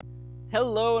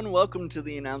Hello and welcome to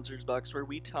the Announcer's Box, where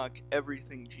we talk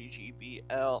everything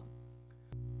GGBL.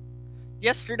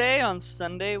 Yesterday on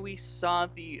Sunday we saw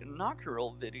the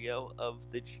inaugural video of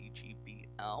the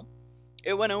GGBL.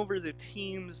 It went over the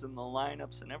teams and the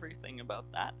lineups and everything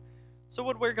about that. So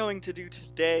what we're going to do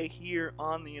today here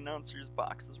on the Announcer's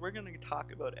Box is we're going to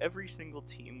talk about every single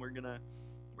team. We're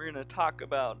gonna talk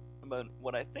about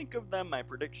what I think of them, my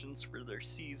predictions for their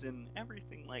season,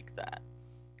 everything like that.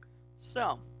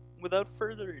 So, without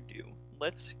further ado,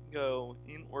 let's go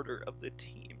in order of the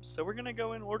teams. So we're going to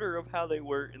go in order of how they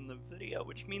were in the video,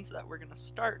 which means that we're going to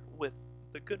start with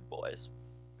the good boys.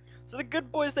 So the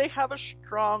good boys, they have a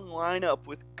strong lineup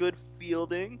with good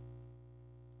fielding.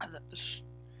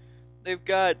 They've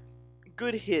got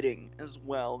good hitting as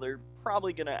well. They're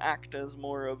probably going to act as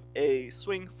more of a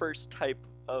swing first type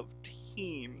of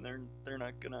team. They're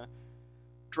not going to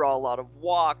draw a lot of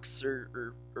walks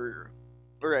or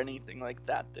anything like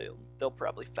that. They'll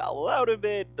probably foul out a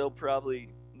bit.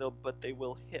 But they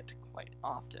will hit quite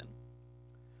often.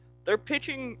 Their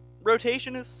pitching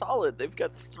rotation is solid. They've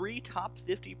got 3 top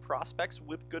 50 prospects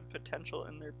with good potential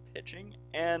in their pitching,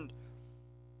 and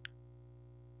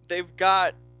they've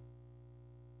got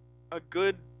a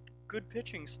good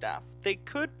pitching staff. They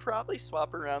could probably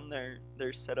swap around their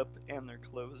setup and their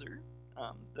closer.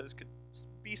 Those could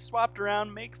be swapped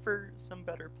around, make for some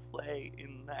better play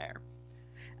in there.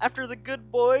 After the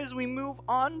good boys, we move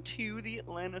on to the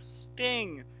Atlanta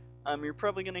Sting. You're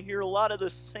probably going to hear a lot of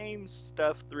the same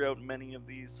stuff throughout many of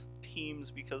these teams,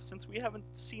 because since we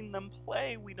haven't seen them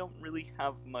play, we don't really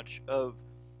have much of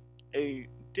a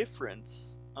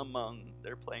difference among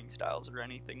their playing styles or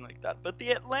anything like that. But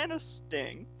the Atlanta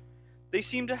Sting, they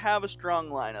seem to have a strong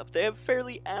lineup. They have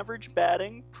fairly average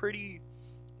batting, pretty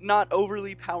not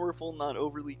overly powerful, not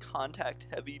overly contact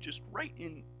heavy, just right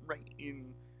in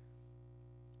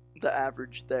the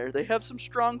average there. They have some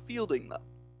strong fielding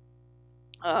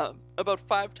though. About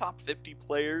 5 top 50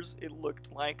 players, it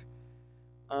looked like.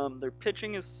 Their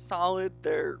pitching is solid.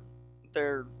 Their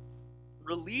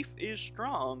relief is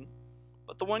strong.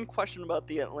 But the one question about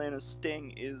the Atlanta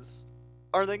Sting is,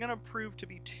 are they going to prove to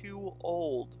be too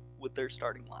old with their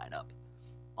starting lineup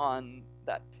on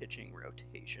that pitching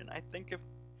rotation? I think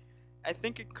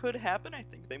it could happen. I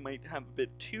think they might have a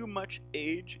bit too much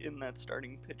age in that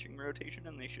starting pitching rotation,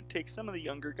 and they should take some of the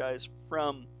younger guys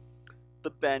from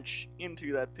the bench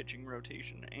into that pitching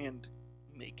rotation and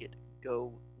make it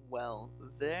go well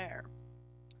there.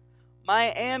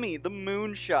 Miami, the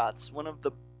Moonshots, one of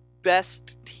the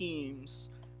best teams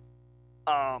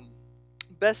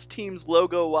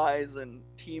logo-wise and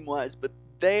team-wise, but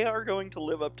they are going to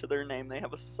live up to their name. They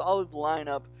have a solid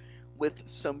lineup with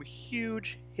some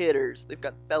huge hitters. They've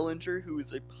got Bellinger, who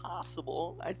is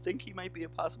I think he might be a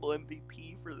possible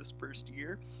MVP for this first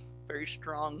year. Very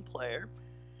strong player.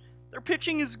 Their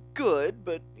pitching is good,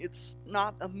 but it's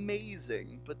not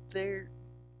amazing. But they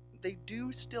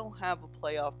do still have a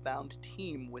playoff-bound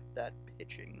team with that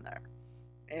pitching there,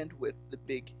 and with the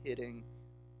big hitting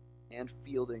and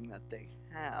fielding that they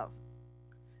have.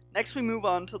 Next, we move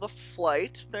on to the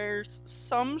Flight. There's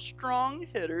some strong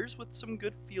hitters with some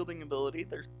good fielding ability.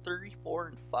 Their 34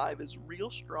 and 5 is real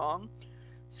strong.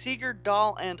 Seager,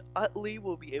 Dahl, and Utley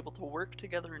will be able to work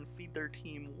together and feed their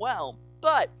team well,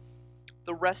 but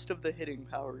the rest of the hitting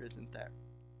power isn't there.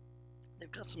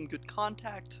 They've got some good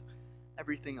contact,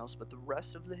 everything else, but the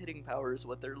rest of the hitting power is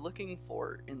what they're looking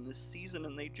for in this season,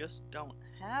 and they just don't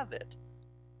have it.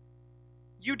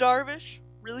 Yu Darvish,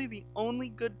 really the only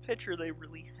good pitcher they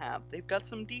really have. They've got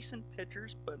some decent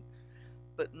pitchers, but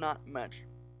not much.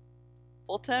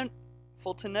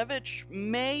 Fultonevich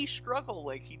may struggle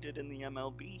like he did in the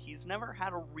MLB. He's never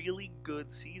had a really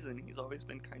good season. He's always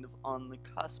been kind of on the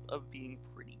cusp of being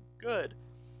pretty good.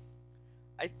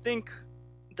 I think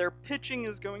their pitching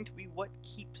is going to be what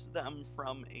keeps them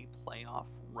from a playoff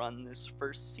run this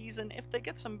first season. If they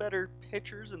get some better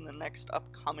pitchers in the next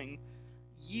upcoming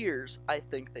years, I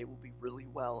think they will be really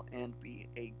well and be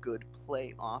a good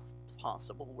playoff,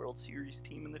 possible World Series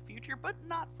team in the future, but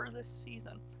not for this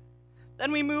season.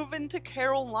 Then we move into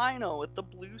Carolina with the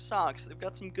Blue Sox. They've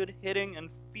got some good hitting and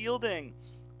fielding.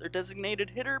 Their designated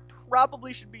hitter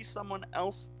probably should be someone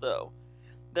else, though.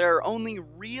 Their only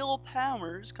real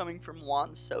powers coming from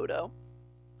Juan Soto.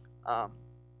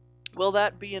 Will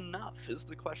that be enough is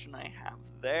the question I have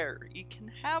there. You can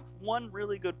have one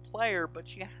really good player,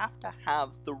 but you have to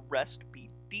have the rest be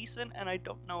decent, and I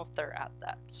don't know if they're at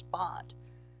that spot.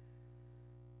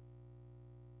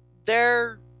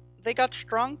 They got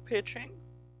strong pitching,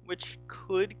 which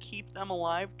could keep them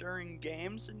alive during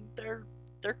games, and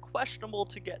they're questionable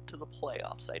to get to the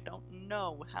playoffs. I don't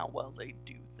know how well they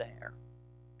do there.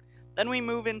 Then we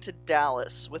move into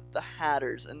Dallas with the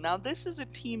Hatters, and now this is a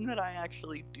team that I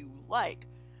actually do like.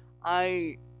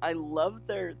 I love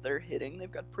their hitting.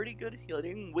 They've got pretty good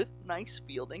hitting with nice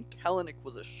fielding. Kellenic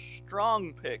was a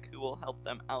strong pick who will help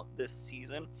them out this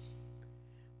season.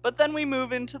 But then we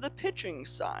move into the pitching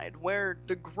side, where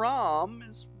DeGrom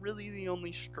is really the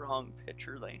only strong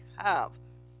pitcher they have.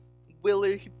 Will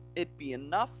it be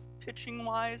enough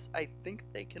pitching-wise? I think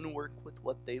they can work with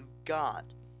what they've got.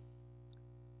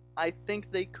 I think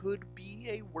they could be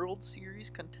a World Series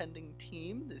contending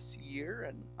team this year,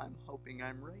 and I'm hoping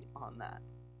I'm right on that.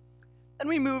 Then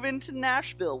we move into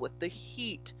Nashville with the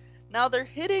Heat. Now, their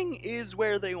hitting is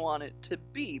where they want it to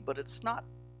be, but it's not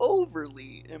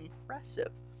overly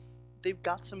impressive. They've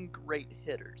got some great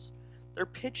hitters. Their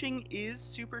pitching is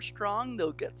super strong.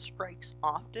 They'll get strikes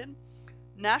often.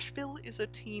 Nashville is a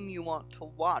team you want to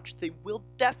watch. They will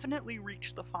definitely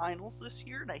reach the finals this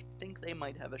year, and I think they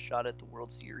might have a shot at the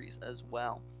World Series as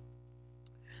well.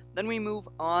 Then we move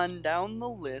on down the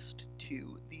list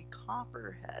to the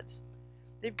Copperheads.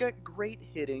 They've got great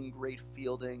hitting, great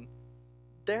fielding.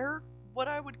 They're what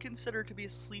I would consider to be a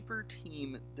sleeper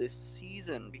team this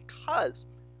season because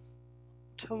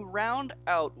to round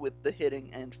out with the hitting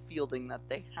and fielding that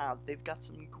they have, they've got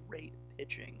some great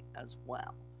pitching as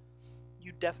well.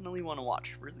 You definitely want to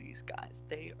watch for these guys.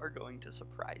 They are going to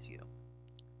surprise you.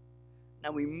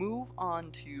 Now we move on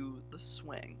to the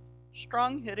Swing.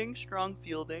 Strong hitting, strong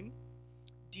fielding.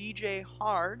 DJ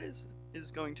Hard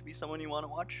is going to be someone you want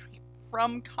to watch.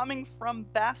 Coming from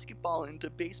basketball into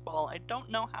baseball, I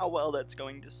don't know how well that's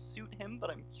going to suit him,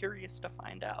 but I'm curious to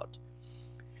find out.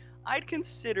 I'd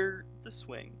consider the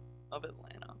Swing of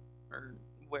Atlanta, or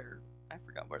I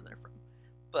forgot where they're from,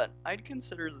 but I'd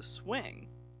consider the Swing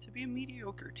to be a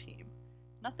mediocre team.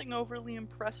 Nothing overly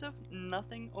impressive,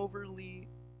 nothing overly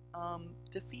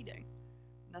defeating,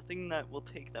 nothing that will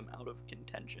take them out of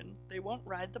contention. They won't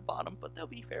ride the bottom, but they'll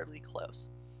be fairly close.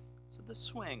 So the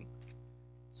Swing,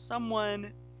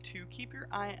 someone to keep your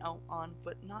eye out on,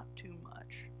 but not too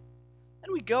much.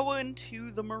 Then we go into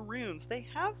the Maroons. They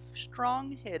have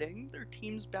strong hitting. Their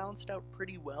team's balanced out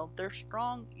pretty well. Their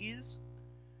strong is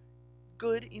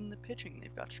good in the pitching.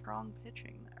 They've got strong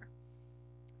pitching there.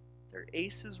 Their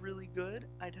ace is really good.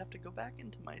 I'd have to go back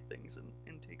into my things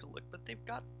and take a look, but they've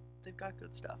got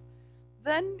good stuff.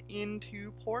 Then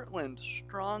into Portland.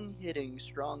 Strong hitting,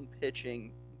 strong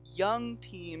pitching. Young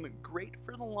team, great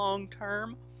for the long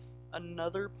term.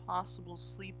 Another possible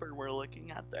sleeper we're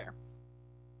looking at there.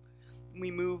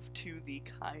 We move to the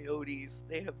Coyotes.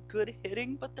 They have good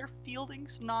hitting, but their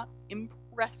fielding's not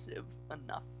impressive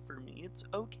enough for me. It's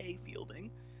okay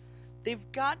fielding.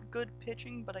 They've got good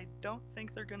pitching, but I don't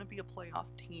think they're going to be a playoff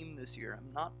team this year.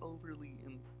 I'm not overly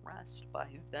impressed by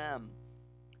them.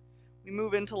 We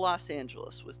move into Los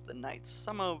Angeles with the Knights.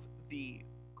 Some of the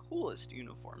coolest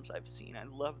uniforms I've seen. I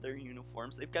love their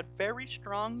uniforms. They've got very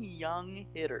strong young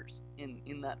hitters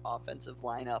in that offensive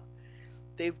lineup.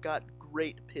 They've got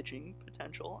great pitching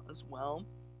potential as well.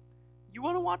 You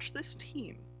want to watch this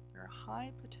team. They're a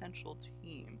high potential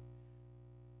team.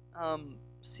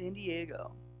 San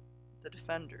Diego, the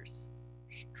Defenders,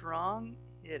 strong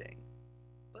hitting,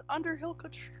 but Underhill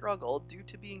could struggle due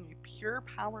to being a pure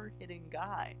power hitting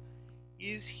guy.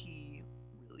 Is he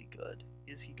really good?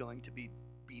 Is he going to be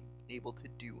able to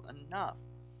do enough?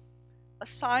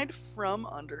 Aside from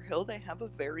Underhill, they have a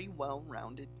very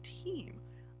well-rounded team.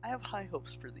 I have high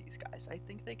hopes for these guys. I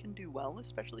think they can do well,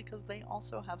 especially because they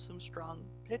also have some strong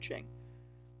pitching.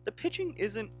 The pitching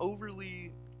isn't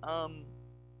overly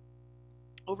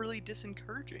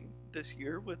disencouraging this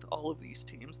year with all of these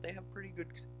teams. They have pretty good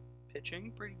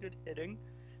pitching, pretty good hitting,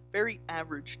 very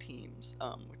average teams,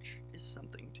 which is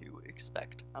something to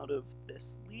expect out of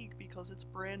this league because it's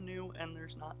brand new and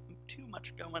there's not too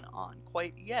much going on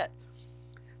quite yet.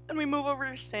 Then we move over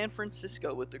to San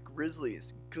Francisco with the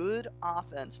Grizzlies. Good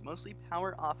offense, mostly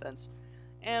power offense,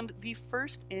 and the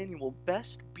first annual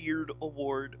Best Beard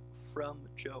Award from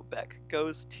Joe Beck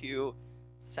goes to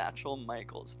Satchel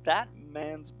Michaels. That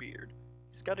man's beard.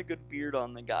 He's got a good beard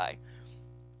on the guy.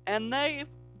 And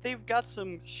they've got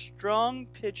some strong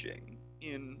pitching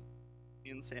in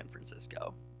San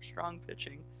Francisco. Strong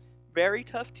pitching. Very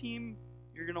tough team.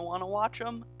 You're going to want to watch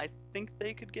them. I think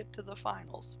they could get to the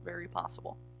finals. Very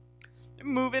possible.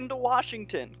 Move into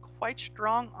Washington. Quite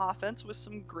strong offense with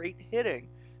some great hitting.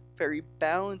 Very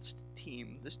balanced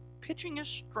team. This pitching is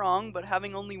strong, but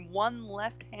having only one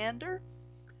left-hander,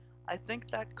 I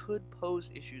think that could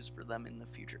pose issues for them in the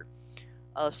future.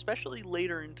 Especially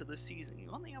later into the season. You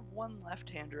only have one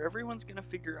left-hander. Everyone's going to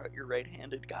figure out your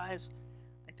right-handed guys.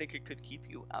 I think it could keep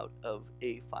you out of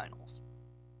a finals.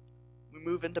 We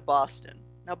move into Boston.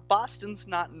 Now, Boston's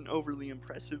not an overly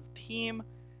impressive team.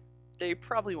 They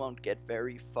probably won't get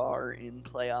very far in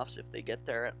playoffs if they get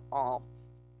there at all.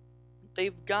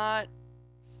 They've got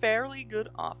fairly good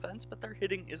offense, but their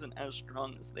hitting isn't as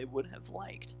strong as they would have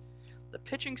liked. The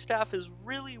pitching staff is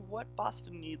really what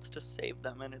Boston needs to save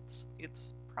them, and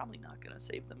it's probably not going to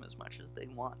save them as much as they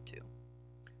want to.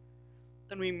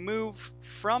 Then we move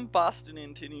from Boston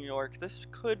into New York. This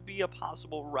could be a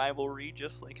possible rivalry,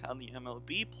 just like how the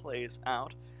MLB plays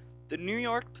out. The New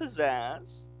York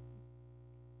Pizzazz,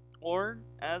 or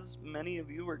as many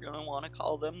of you are going to want to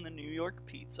call them, the New York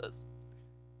Pizzas.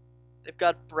 They've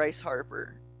got Bryce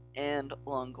Harper and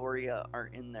Longoria are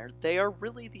in there. They are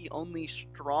really the only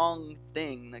strong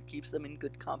thing that keeps them in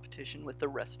good competition with the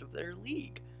rest of their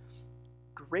league.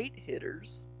 Great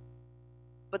hitters,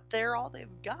 but they're all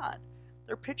they've got.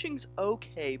 Their pitching's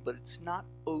okay, but it's not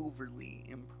overly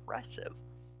impressive.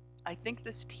 I think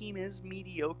this team is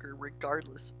mediocre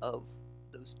regardless of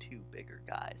those two bigger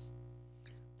guys.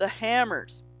 The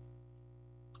Hammers.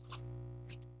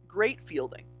 Great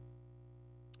fielding.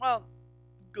 Well,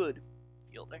 good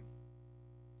fielding.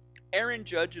 Aaron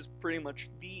Judge is pretty much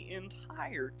the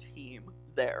entire team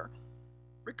there,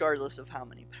 regardless of how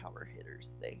many power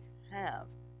hitters they have.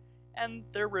 And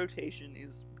their rotation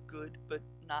is good, but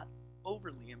not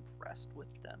overly impressed with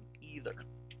them either.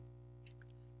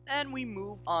 And we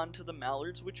move on to the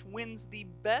Mallards, which wins the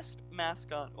Best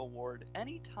Mascot Award.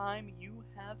 Anytime you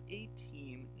have a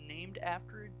team named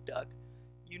after a duck,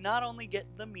 you not only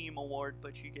get the Meme Award,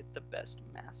 but you get the Best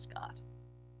Mascot.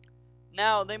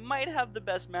 Now, they might have the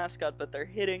best mascot, but they're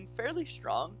hitting fairly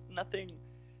strong.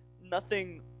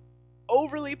 Nothing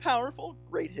overly powerful,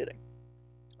 great hitting.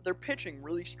 They're pitching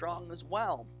really strong as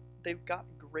well. They've got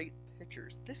great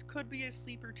pitchers. This could be a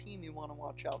sleeper team you want to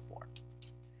watch out for.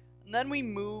 And then we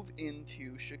move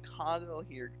into Chicago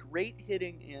here. Great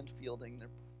hitting and fielding. They're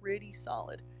pretty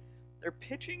solid. Their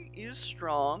pitching is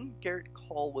strong. Garrett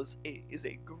Cole is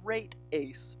a great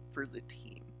ace for the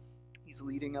team. He's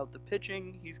leading out the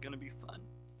pitching. He's going to be fun.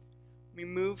 We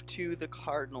move to the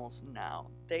Cardinals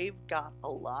now. They've got a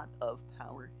lot of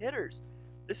power hitters.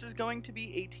 This is going to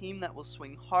be a team that will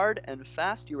swing hard and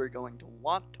fast. You are going to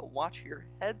want to watch your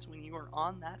heads when you are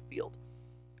on that field.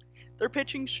 They're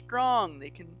pitching strong. They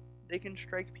can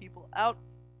strike people out.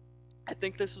 I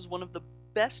think this is one of the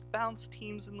best balanced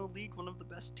teams in the league, one of the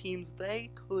best teams. They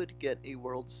could get a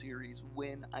World Series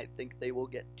win. I think they will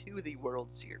get to the World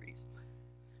Series.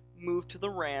 Move to the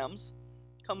Rams.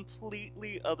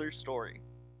 Completely other story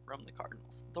from the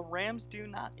Cardinals. The Rams do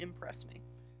not impress me.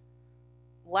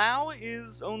 Lau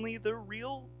is only the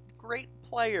real great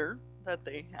player that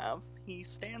they have. He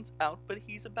stands out, but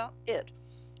he's about it.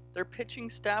 Their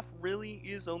pitching staff really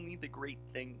is only the great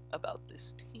thing about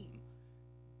this team.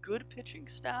 Good pitching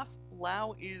staff.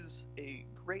 Lau is a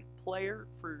great player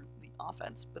for the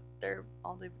offense, but they're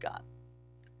all they've got.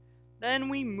 Then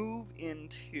we move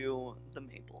into the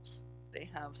Maples. They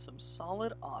have some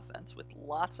solid offense with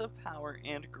lots of power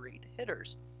and great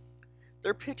hitters.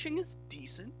 Their pitching is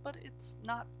decent, but it's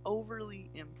not overly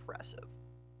impressive.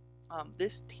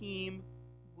 This team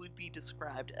would be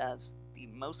described as the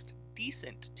most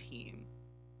decent team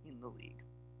in the league.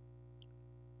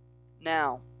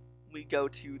 Now, we go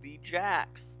to the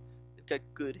Jacks. They've got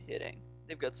good hitting.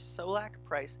 They've got Solak,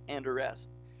 Price, and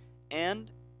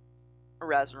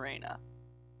Arozarena.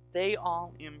 They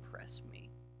all impress me.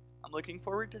 I'm looking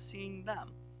forward to seeing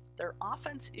them. Their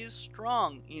offense is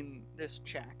strong in this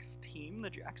Jacks team.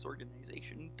 The Jacks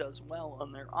organization does well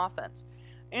on their offense.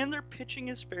 And their pitching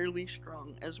is fairly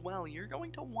strong as well. You're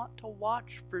going to want to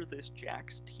watch for this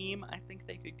Jacks team. I think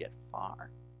they could get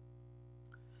far.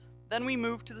 Then we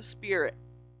move to the Spirit.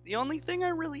 The only thing I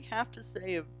really have to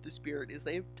say of the Spirit is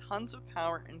they have tons of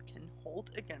power and can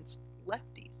hold against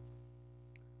lefties.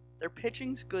 Their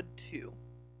pitching's good too,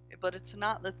 but it's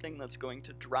not the thing that's going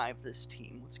to drive this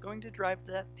team. What's going to drive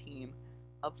that team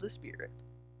of the Spirit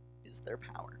is their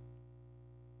power.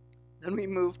 Then we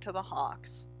move to the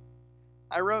Hawks.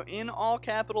 I wrote in all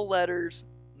capital letters,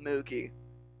 Mookie.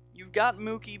 You've got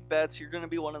Mookie Betts. You're going to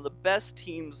be one of the best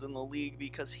teams in the league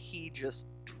because he just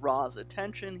draws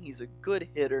attention. He's a good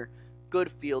hitter,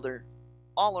 good fielder,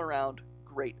 all around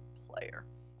great player.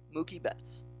 Mookie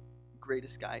Betts,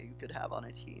 greatest guy you could have on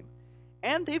a team.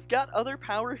 And they've got other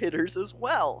power hitters as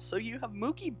well. So you have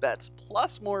Mookie Betts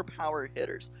plus more power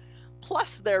hitters.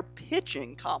 Plus their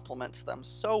pitching complements them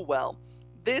so well.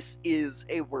 This is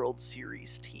a World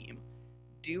Series team.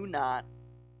 Do not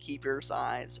keep your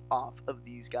eyes off of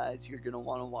these guys. You're going to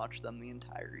want to watch them the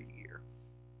entire year.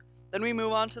 Then we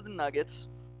move on to the Nuggets.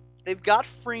 They've got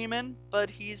Freeman,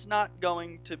 but he's not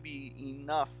going to be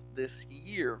enough this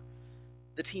year.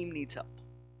 The team needs help,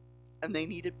 and they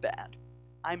need it bad.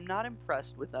 I'm not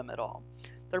impressed with them at all.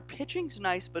 Their pitching's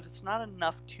nice, but it's not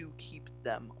enough to keep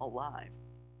them alive.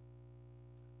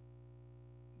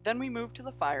 Then we move to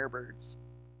the Firebirds.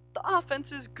 The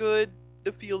offense is good,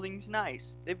 the fielding's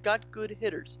nice. They've got good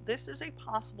hitters. This is a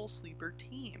possible sleeper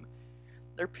team.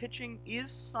 Their pitching is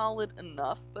solid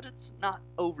enough, but it's not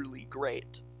overly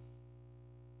great.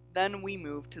 Then we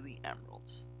move to the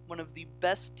Emeralds, one of the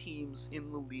best teams in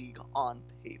the league on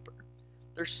paper.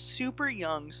 They're super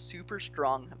young, super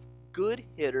strong, have good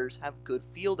hitters, have good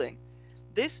fielding.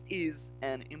 This is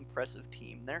an impressive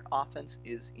team. Their offense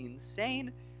is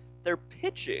insane. Their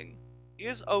pitching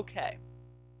is okay.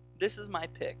 This is my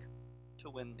pick to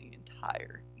win the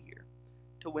entire year.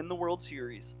 To win the World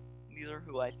Series, these are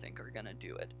who I think are going to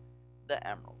do it. The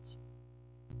Emeralds.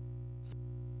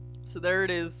 So there it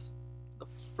is, the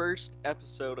first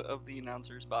episode of the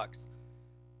Announcer's Box.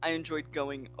 I enjoyed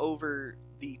going over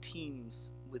the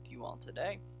teams with you all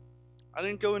today. I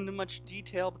didn't go into much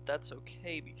detail, but that's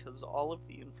okay because all of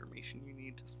the information you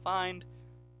need to find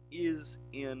is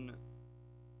in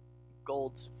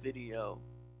Gold's video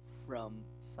from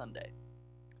Sunday.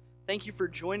 Thank you for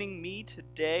joining me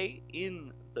today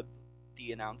in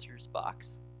the Announcer's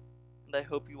Box, and I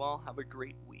hope you all have a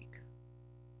great week.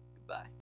 Goodbye.